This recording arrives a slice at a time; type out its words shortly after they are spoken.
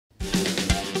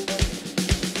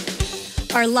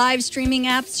Our live streaming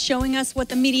apps showing us what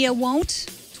the media won't,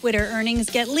 Twitter earnings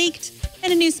get leaked,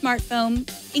 and a new smartphone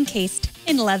encased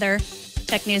in leather.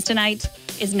 Tech News Tonight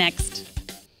is next.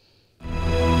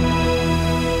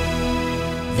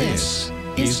 This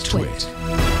is Twit.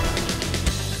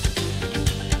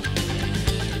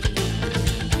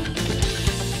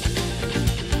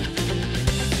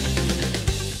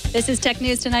 This is Tech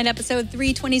News Tonight, episode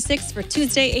 326 for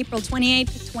Tuesday, April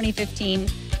 28th, 2015.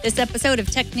 This episode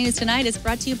of Tech News Tonight is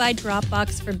brought to you by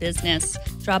Dropbox for Business.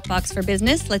 Dropbox for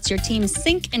Business lets your team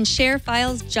sync and share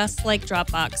files just like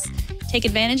Dropbox. Take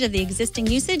advantage of the existing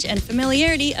usage and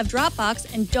familiarity of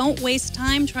Dropbox and don't waste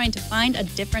time trying to find a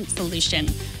different solution.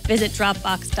 Visit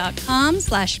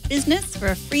Dropbox.com/business for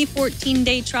a free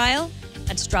 14-day trial.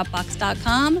 That's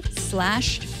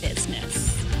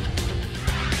Dropbox.com/business.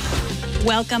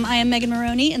 Welcome, I am Megan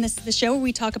Morrone, and this is the show where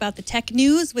we talk about the tech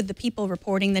news with the people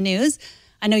reporting the news.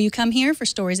 I know you come here for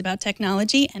stories about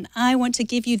technology, and I want to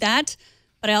give you that.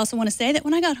 But I also want to say that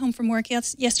when I got home from work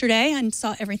yesterday and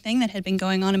saw everything that had been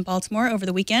going on in Baltimore over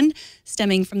the weekend,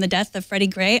 stemming from the death of Freddie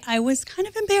Gray, I was kind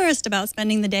of embarrassed about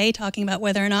spending the day talking about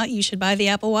whether or not you should buy the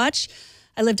Apple Watch.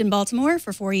 I lived in Baltimore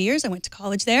for 4 years. I went to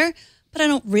college there, but I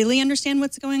don't really understand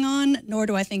what's going on, nor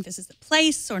do I think this is the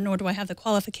place, or nor do I have the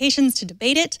qualifications to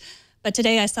debate it. But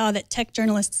today I saw that tech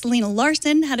journalist Selena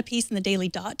Larson had a piece in the Daily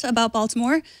Dot about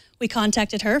Baltimore. We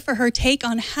contacted her for her take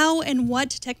on how and what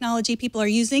technology people are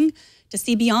using to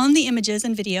see beyond the images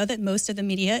and video that most of the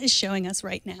media is showing us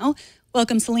right now.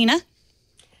 Welcome, Selena.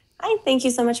 Hi, thank you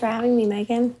so much for having me,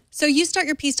 Megan. So you start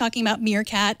your piece talking about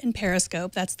Meerkat and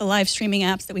Periscope. That's the live streaming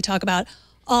apps that we talk about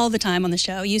all the time on the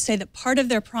show. You say that part of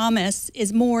their promise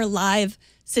is more live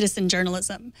citizen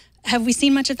journalism. Have we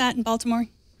seen much of that in Baltimore?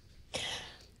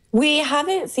 We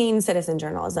haven't seen citizen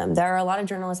journalism. There are a lot of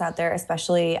journalists out there,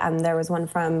 especially there was one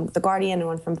from The Guardian and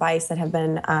one from Vice that have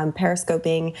been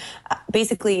periscoping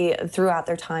basically throughout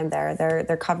their time there.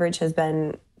 Their coverage has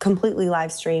been completely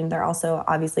live streamed. They're also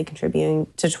obviously contributing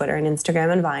to Twitter and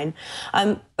Instagram and Vine.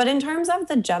 But in terms of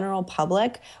the general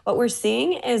public, what we're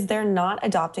seeing is they're not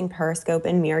adopting Periscope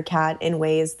and Meerkat in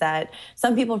ways that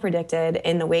some people predicted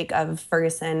in the wake of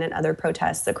Ferguson and other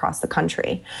protests across the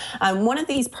country. One of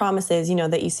these promises,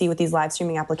 that you see with these live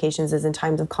streaming applications is in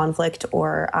times of conflict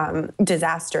or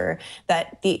disaster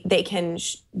that they can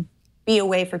be a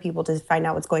way for people to find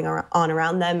out what's going on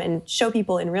around them and show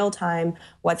people in real time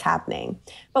what's happening.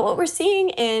 But what we're seeing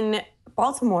in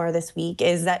Baltimore this week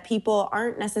is that people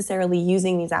aren't necessarily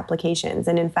using these applications.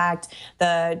 And in fact,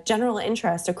 the general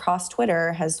interest across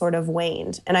Twitter has sort of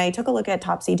waned. And I took a look at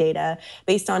Topsy data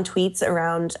based on tweets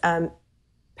around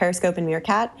Periscope and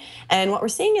Meerkat. And what we're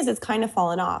seeing is it's kind of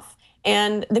fallen off.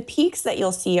 And the peaks that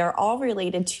you'll see are all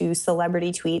related to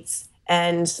celebrity tweets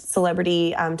and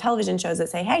celebrity television shows that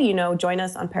say, hey, join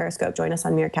us on Periscope, join us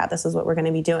on Meerkat. This is what we're going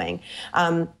to be doing.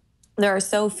 There are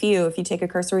so few, if you take a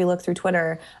cursory look through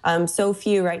Twitter, so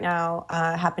few right now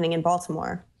happening in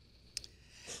Baltimore.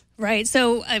 Right.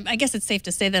 So I guess it's safe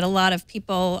to say that a lot of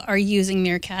people are using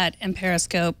Meerkat and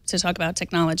Periscope to talk about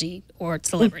technology or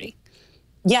celebrity.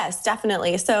 Yes,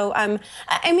 definitely. So, again,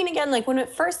 when it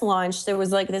first launched, there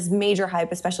was this major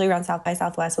hype, especially around South by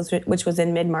Southwest, which was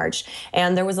in mid-March.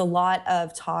 And there was a lot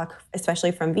of talk,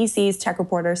 especially from VCs, tech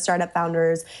reporters, startup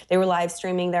founders. They were live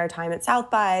streaming their time at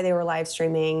South by. They were live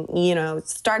streaming,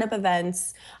 startup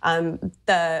events.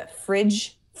 The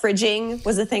fridging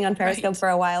was a thing on Periscope for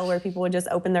a while where people would just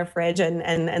open their fridge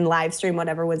and live stream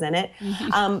whatever was in it.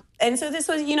 Mm-hmm. And so this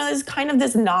was, this kind of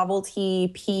this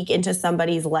novelty peek into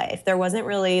somebody's life. There wasn't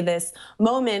really this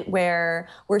moment where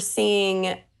we're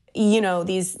seeing,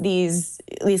 these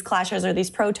clashes or these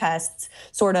protests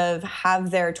sort of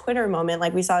have their Twitter moment.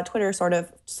 Like we saw Twitter sort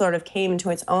of came into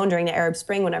its own during the Arab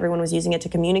Spring when everyone was using it to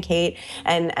communicate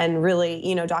and really,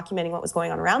 documenting what was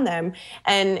going on around them.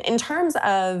 And in terms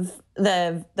of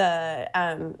the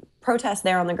protests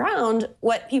there on the ground,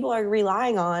 what people are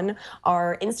relying on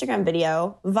are Instagram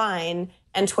video, Vine,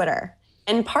 and Twitter.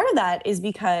 And part of that is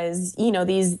because,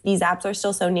 these apps are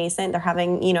still so nascent. They're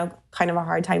having, kind of a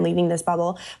hard time leaving this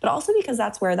bubble, but also because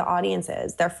that's where the audience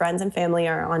is. Their friends and family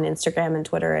are on Instagram and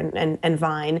Twitter and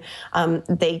Vine.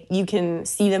 You can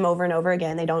see them over and over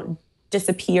again. They don't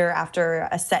disappear after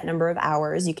a set number of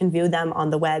hours. You can view them on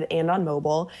the web and on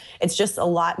mobile. It's just a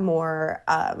lot more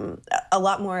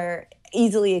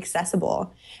easily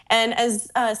accessible. And as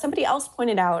somebody else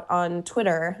pointed out on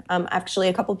Twitter, actually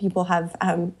a couple people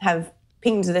have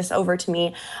pinged this over to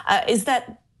me, is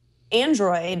that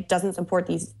Android doesn't support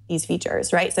these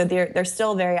features, right? So they're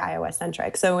still very iOS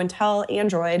centric. So until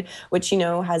Android, which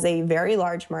has a very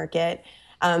large market,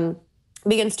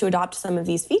 begins to adopt some of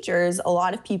these features, a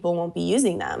lot of people won't be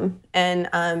using them. And,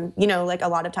 you know, like a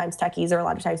lot of times techies or a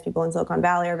lot of times people in Silicon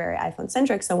Valley are very iPhone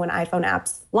centric. So when iPhone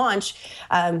apps launch,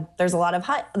 there's a lot of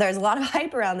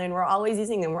hype around there, and we're always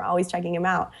using them. We're always checking them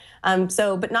out.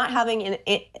 But not having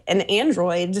an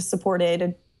Android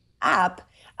supported app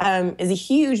is a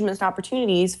huge missed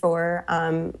opportunities for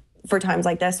times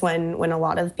like this when a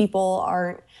lot of people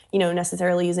aren't, you know,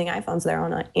 necessarily using iPhones. They're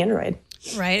on Android.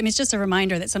 Right. I mean, it's just a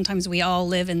reminder that sometimes we all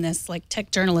live in this like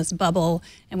tech journalist bubble,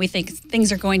 and we think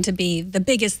things are going to be the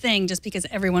biggest thing just because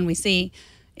everyone we see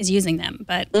is using them,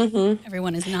 but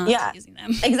everyone is not using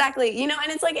them. Exactly. You know,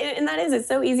 and it's like, and that is, it's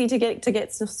so easy to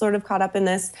get sort of caught up in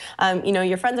this. You know,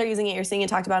 your friends are using it, you're seeing it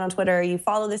talked about on Twitter, you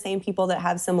follow the same people that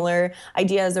have similar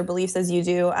ideas or beliefs as you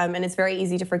do, and it's very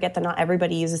easy to forget that not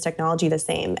everybody uses technology the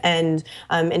same. And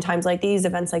in times like these,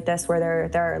 events like this, where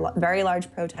there are very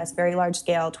large protests, very large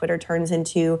scale, Twitter turns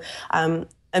into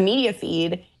a media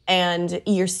feed. And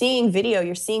you're seeing video,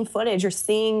 you're seeing footage, you're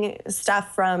seeing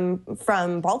stuff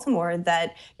from Baltimore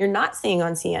that you're not seeing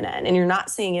on CNN, and you're not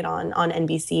seeing it on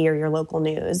NBC or your local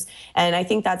news. And I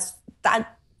think that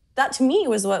to me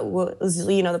was what was,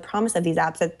 you know, the promise of these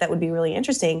apps, that would be really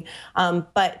interesting.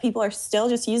 But people are still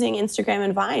just using Instagram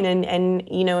and Vine and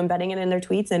you know, embedding it in their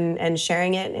tweets and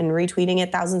sharing it and retweeting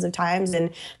it thousands of times, and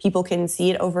people can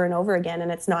see it over and over again.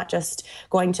 And it's not just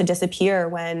going to disappear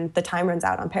when the time runs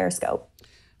out on Periscope.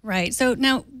 Right. So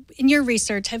now, in your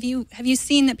research, have you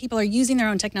seen that people are using their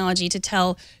own technology to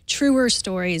tell truer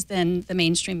stories than the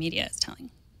mainstream media is telling?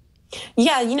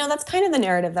 Yeah, you know, that's kind of the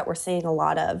narrative that we're seeing a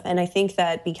lot of. And I think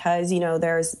that because, you know,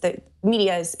 there's the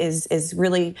media is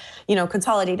really, you know,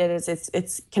 consolidated.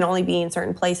 It's can only be in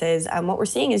certain places. What we're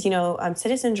seeing is, you know,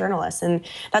 citizen journalists. And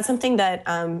that's something that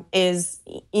is,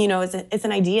 you know, it's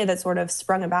an idea that sort of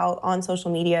sprung about on social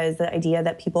media, is the idea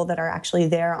that people that are actually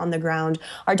there on the ground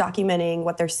are documenting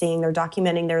what they're seeing. They're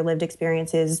documenting their lived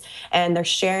experiences, and they're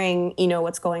sharing, you know,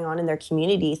 what's going on in their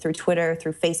community through Twitter,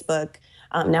 through Facebook,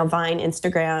 now Vine,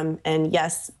 Instagram, and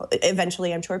yes,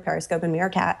 eventually I'm sure Periscope and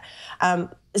Meerkat.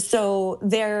 So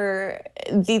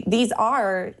these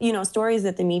are, you know, stories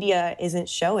that the media isn't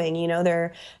showing. You know,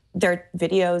 they're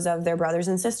videos of their brothers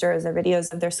and sisters, they're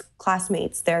videos of their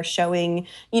classmates. They're showing,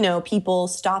 you know, people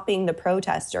stopping the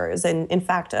protesters. And in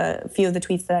fact, a few of the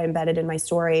tweets that I embedded in my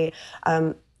story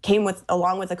came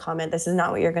along with a comment, "This is not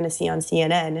what you're going to see on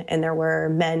CNN." And there were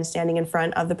men standing in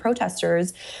front of the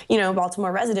protesters, you know,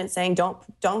 Baltimore residents saying,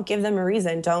 don't give them a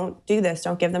reason. Don't do this.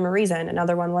 Don't give them a reason.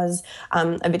 Another one was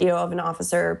a video of an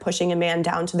officer pushing a man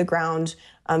down to the ground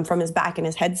from his back, and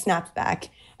his head snapped back,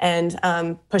 and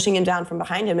pushing him down from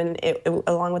behind him. And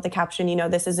along with the caption, you know,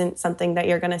 "This isn't something that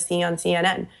you're going to see on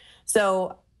CNN."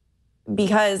 So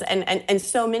because and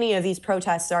so many of these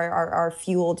protests are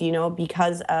fueled, you know,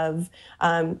 because of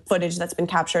footage that's been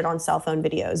captured on cell phone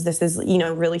videos. This is, you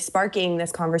know, really sparking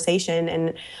this conversation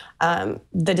and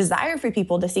the desire for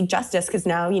people to seek justice, because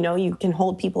now, you know, you can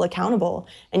hold people accountable,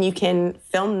 and you can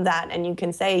film that, and you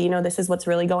can say, you know, this is what's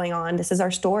really going on, this is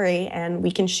our story, and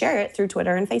we can share it through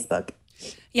Twitter and Facebook.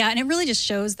 Yeah, and it really just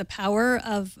shows the power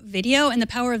of video and the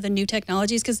power of the new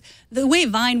technologies, because the way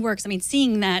Vine works, I mean,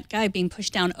 seeing that guy being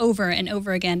pushed down over and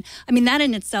over again, I mean, that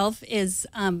in itself is,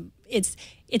 it's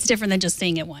different than just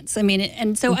seeing it once. I mean,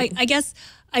 and so I guess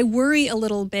I worry a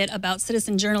little bit about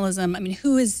citizen journalism. I mean,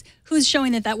 who's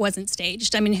showing that wasn't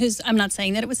staged? I mean, I'm not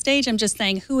saying that it was staged. I'm just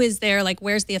saying, who is there? Like,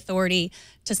 where's the authority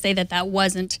to say that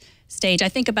wasn't staged? I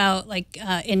think about like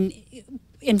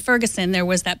in Ferguson, there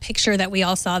was that picture that we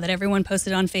all saw that everyone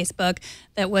posted on Facebook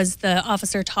that was the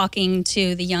officer talking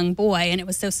to the young boy, and it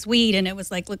was so sweet, and it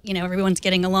was like, look, you know, everyone's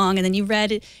getting along, and then you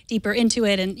read deeper into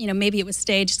it, and, you know, maybe it was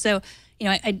staged. So, you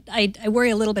know, I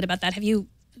worry a little bit about that. Have you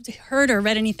heard or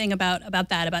read anything about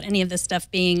that, about any of this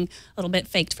stuff being a little bit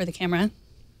faked for the camera?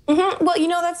 Well, you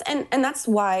know, that's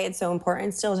why it's so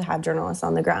important still to have journalists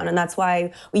on the ground. And that's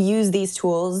why we use these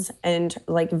tools, and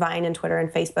like Vine and Twitter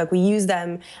and Facebook, we use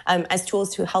them as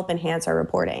tools to help enhance our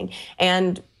reporting.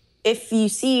 And if you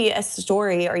see a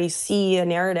story or you see a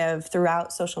narrative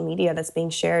throughout social media that's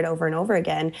being shared over and over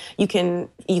again, you can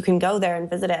go there and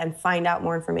visit it and find out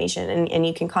more information. And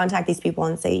you can contact these people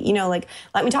and say, you know, like,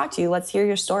 let me talk to you. Let's hear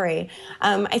your story.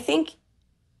 I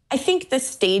think the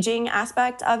staging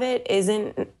aspect of it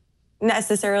isn't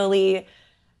necessarily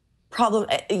problem.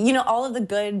 You know, all of the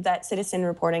good that citizen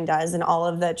reporting does and all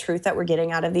of the truth that we're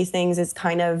getting out of these things is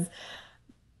kind of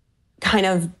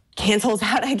cancels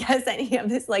out, I guess, any of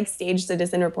this like staged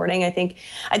citizen reporting. I think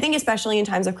especially in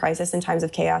times of crisis, in times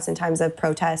of chaos, in times of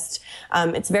protest,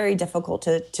 it's very difficult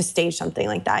to stage something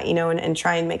like that, you know, and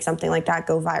try and make something like that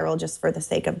go viral just for the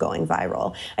sake of going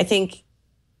viral. I think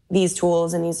these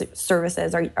tools and these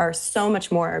services are so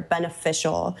much more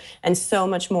beneficial and so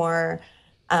much more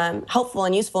helpful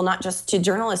and useful, not just to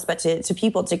journalists, but to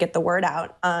people to get the word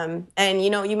out. And,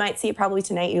 you might see it probably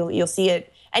tonight. You'll see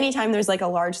it anytime there's like a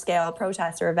large scale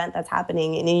protest or event that's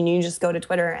happening, and then you just go to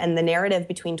Twitter, and the narrative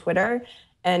between Twitter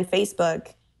and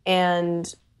Facebook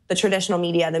and the traditional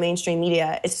media, the mainstream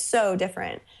media, is so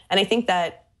different. And I think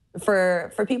that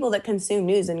for people that consume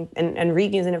news and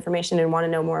read news and information and want to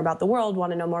know more about the world,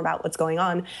 want to know more about what's going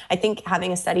on, I think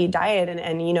having a steady diet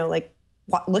and like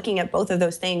looking at both of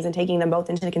those things and taking them both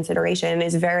into consideration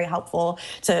is very helpful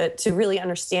to really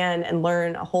understand and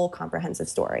learn a whole comprehensive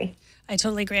story. I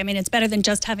totally agree. I mean, it's better than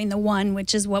just having the one,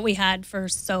 which is what we had for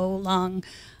so long.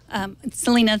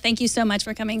 Selena, thank you so much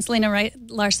for coming. Selena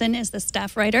Larson is the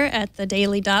staff writer at the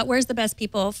Daily Dot. Where's the best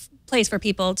place for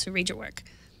people to read your work?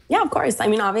 Yeah, of course. I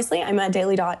mean, obviously, I'm at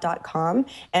dailydot.com,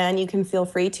 and you can feel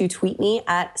free to tweet me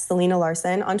at Selena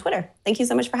Larson on Twitter. Thank you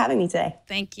so much for having me today.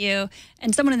 Thank you.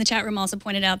 And someone in the chat room also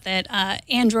pointed out that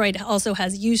Android also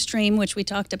has Ustream, which we've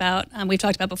talked about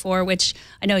before, which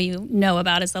I know you know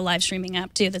about as the live streaming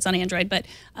app too that's on Android. But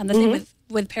the thing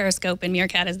with Periscope and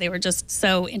Meerkat is they were just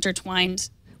so intertwined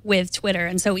with Twitter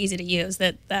and so easy to use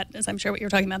that is, I'm sure what you're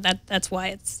talking about, that's why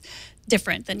it's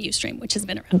different than Ustream, which has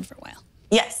been around for a while.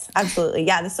 Yes, absolutely.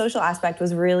 Yeah, the social aspect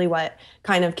was really what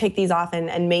kind of kicked these off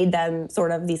and made them sort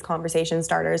of these conversation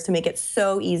starters to make it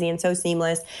so easy and so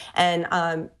seamless.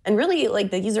 And really,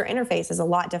 like, the user interface is a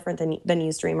lot different than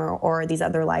Ustream or these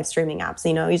other live streaming apps.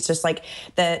 It's just like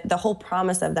the whole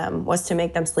promise of them was to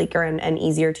make them sleeker and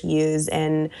easier to use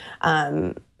and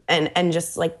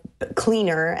just like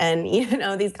cleaner and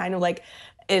these kind of like.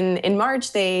 In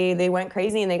March, they went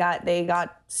crazy and they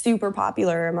got super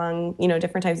popular among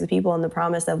different types of people, and the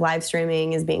promise of live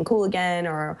streaming is being cool again,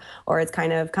 or it's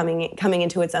kind of coming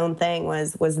into its own thing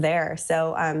was there.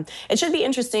 So it should be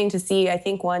interesting to see. I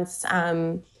think once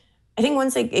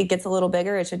it gets a little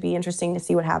bigger, it should be interesting to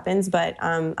see what happens. But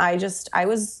I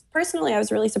was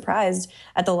really surprised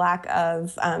at the lack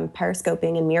of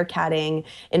periscoping and meerkatting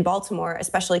in Baltimore,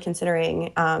 especially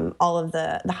considering all of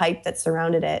the hype that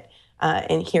surrounded it.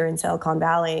 Here in Silicon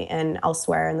Valley and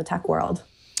elsewhere in the tech world.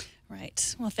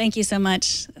 Right. Well, thank you so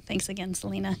much. Thanks again,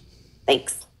 Selena.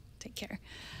 Thanks. Take care.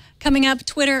 Coming up,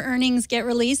 Twitter earnings get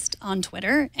released on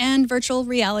Twitter and virtual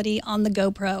reality on the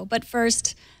GoPro. But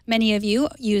first, many of you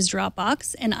use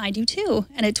Dropbox, and I do too.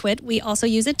 And at Twit, we also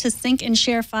use it to sync and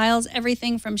share files,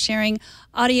 everything from sharing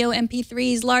audio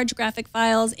MP3s, large graphic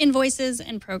files, invoices,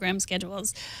 and program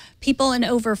schedules. People in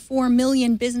over 4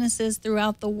 million businesses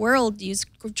throughout the world use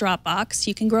Dropbox.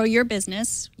 You can grow your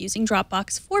business using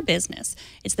Dropbox for Business.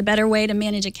 It's the better way to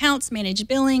manage accounts, manage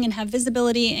billing, and have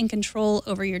visibility and control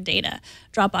over your data.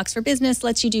 Dropbox for Business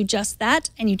lets you do just that,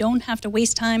 and you don't have to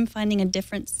waste time finding a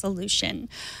different solution.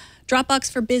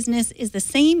 Dropbox for Business is the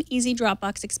same easy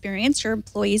Dropbox experience your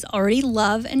employees already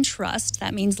love and trust.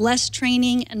 That means less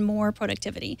training and more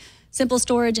productivity. Simple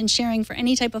storage and sharing for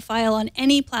any type of file on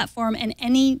any platform and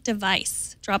any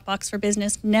device. Dropbox for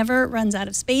Business never runs out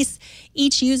of space.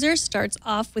 Each user starts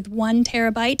off with 1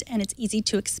 terabyte, and it's easy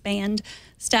to expand.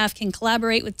 Staff can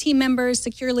collaborate with team members,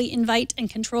 securely invite and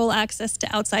control access to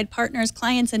outside partners,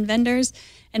 clients, and vendors.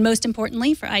 And most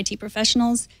importantly, for IT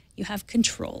professionals, you have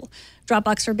control.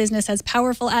 Dropbox for Business has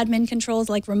powerful admin controls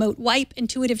like remote wipe,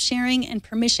 intuitive sharing, and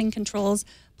permission controls,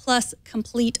 plus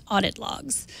complete audit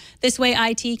logs. This way,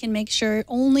 IT can make sure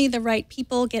only the right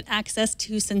people get access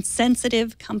to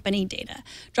sensitive company data.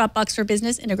 Dropbox for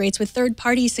Business integrates with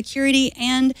third-party security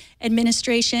and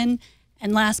administration.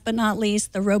 And last but not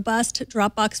least, the robust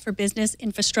Dropbox for Business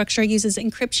infrastructure uses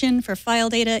encryption for file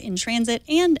data in transit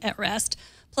and at rest,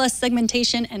 plus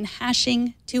segmentation and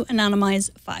hashing to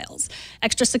anonymize files.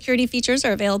 Extra security features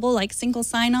are available like single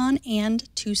sign-on and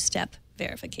 2-step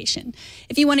verification.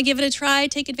 If you want to give it a try,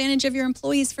 take advantage of your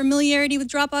employees' familiarity with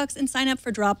Dropbox and sign up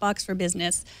for Dropbox for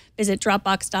Business. Visit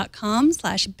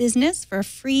dropbox.com/business for a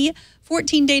free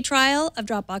 14-day trial of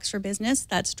Dropbox for Business.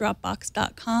 That's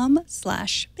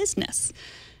dropbox.com/business.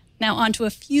 Now on to a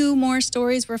few more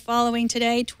stories we're following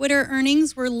today. Twitter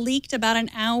earnings were leaked about an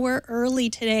hour early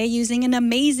today using an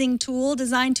amazing tool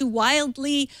designed to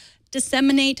wildly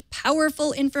disseminate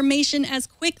powerful information as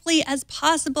quickly as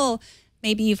possible.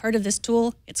 Maybe you've heard of this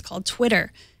tool. It's called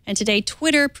Twitter. And today,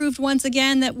 Twitter proved once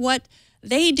again that what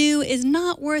they do is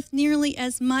not worth nearly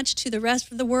as much to the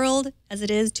rest of the world as it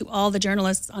is to all the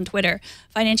journalists on Twitter.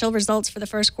 Financial results for the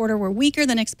first quarter were weaker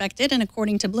than expected, and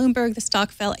according to Bloomberg, the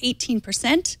stock fell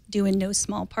 18%, due in no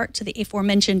small part to the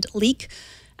aforementioned leak.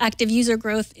 Active user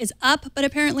growth is up, but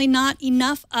apparently not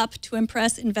enough up to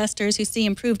impress investors who see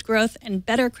improved growth and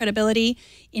better credibility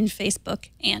in Facebook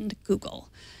and Google.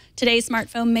 Today,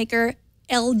 smartphone maker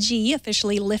LG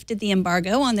officially lifted the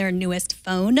embargo on their newest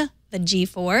phone, the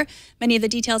G4. Many of the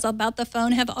details about the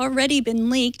phone have already been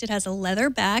leaked. It has a leather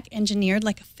back engineered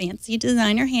like a fancy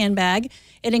designer handbag.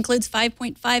 It includes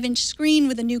 5.5-inch screen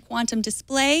with a new quantum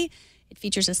display. It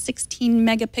features a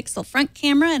 16-megapixel front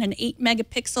camera and an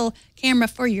 8-megapixel camera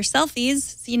for your selfies.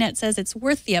 CNET says it's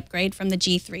worth the upgrade from the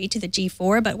G3 to the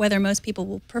G4, but whether most people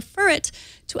will prefer it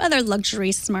to other luxury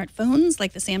smartphones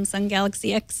like the Samsung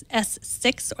Galaxy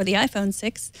S6 or the iPhone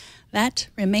 6, that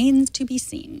remains to be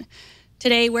seen.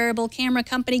 Today, wearable camera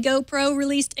company GoPro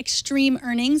released extreme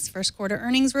earnings. First quarter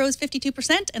earnings rose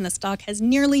 52%, and the stock has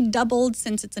nearly doubled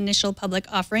since its initial public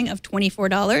offering of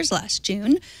 $24 last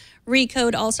June.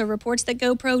 Recode also reports that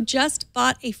GoPro just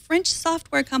bought a French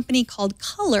software company called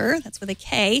Color, that's with a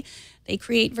K. They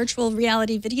create virtual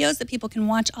reality videos that people can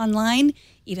watch online,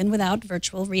 even without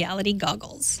virtual reality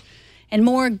goggles. And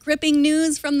more gripping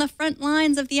news from the front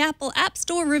lines of the Apple App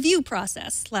Store review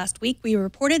process. Last week, we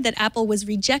reported that Apple was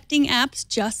rejecting apps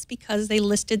just because they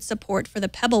listed support for the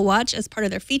Pebble Watch as part of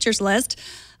their features list.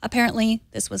 Apparently,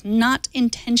 this was not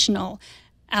intentional.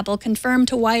 Apple confirmed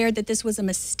to Wired that this was a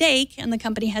mistake, and the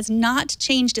company has not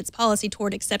changed its policy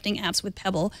toward accepting apps with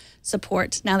Pebble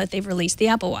support now that they've released the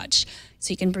Apple Watch.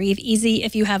 So you can breathe easy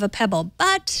if you have a Pebble.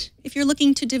 But if you're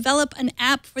looking to develop an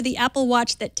app for the Apple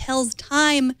Watch that tells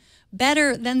time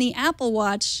better than the Apple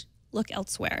Watch, look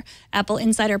elsewhere. Apple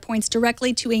Insider points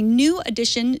directly to a new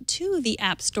addition to the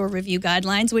App Store review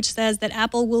guidelines, which says that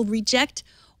Apple will reject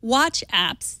watch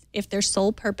apps if their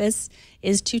sole purpose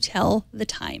is to tell the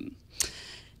time.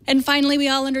 And finally, we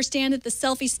all understand that the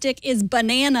selfie stick is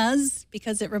bananas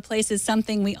because it replaces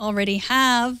something we already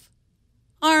have,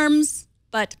 arms.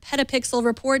 But Petapixel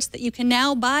reports that you can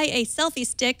now buy a selfie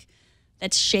stick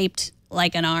that's shaped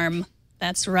like an arm.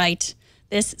 That's right.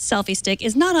 This selfie stick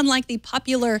is not unlike the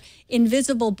popular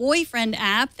Invisible Boyfriend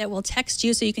app that will text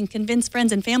you so you can convince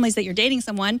friends and families that you're dating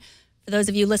someone. For those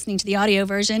of you listening to the audio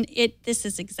version, this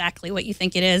is exactly what you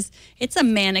think it is. It's a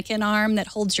mannequin arm that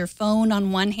holds your phone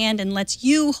on one hand and lets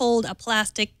you hold a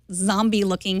plastic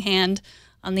zombie-looking hand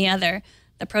on the other.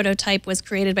 The prototype was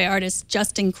created by artists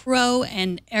Justin Crow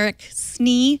and Eric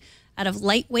Snee out of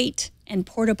lightweight and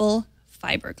portable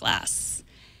fiberglass.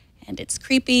 And it's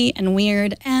creepy and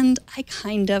weird, and I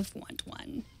kind of want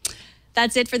one.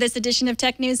 That's it for this edition of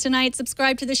Tech News Tonight.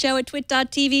 Subscribe to the show at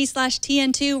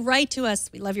twit.tv/TN2. Write to us.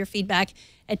 We love your feedback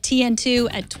at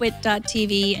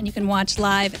TN2@twit.tv. And you can watch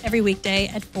live every weekday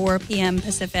at 4 p.m.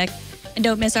 Pacific. And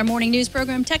don't miss our morning news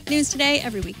program, Tech News Today,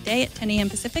 every weekday at 10 a.m.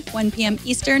 Pacific, 1 p.m.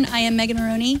 Eastern. I am Megan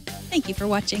Morrone. Thank you for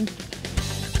watching.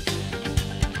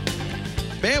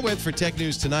 Bandwidth for Tech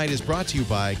News Tonight is brought to you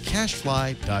by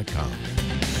CashFly.com.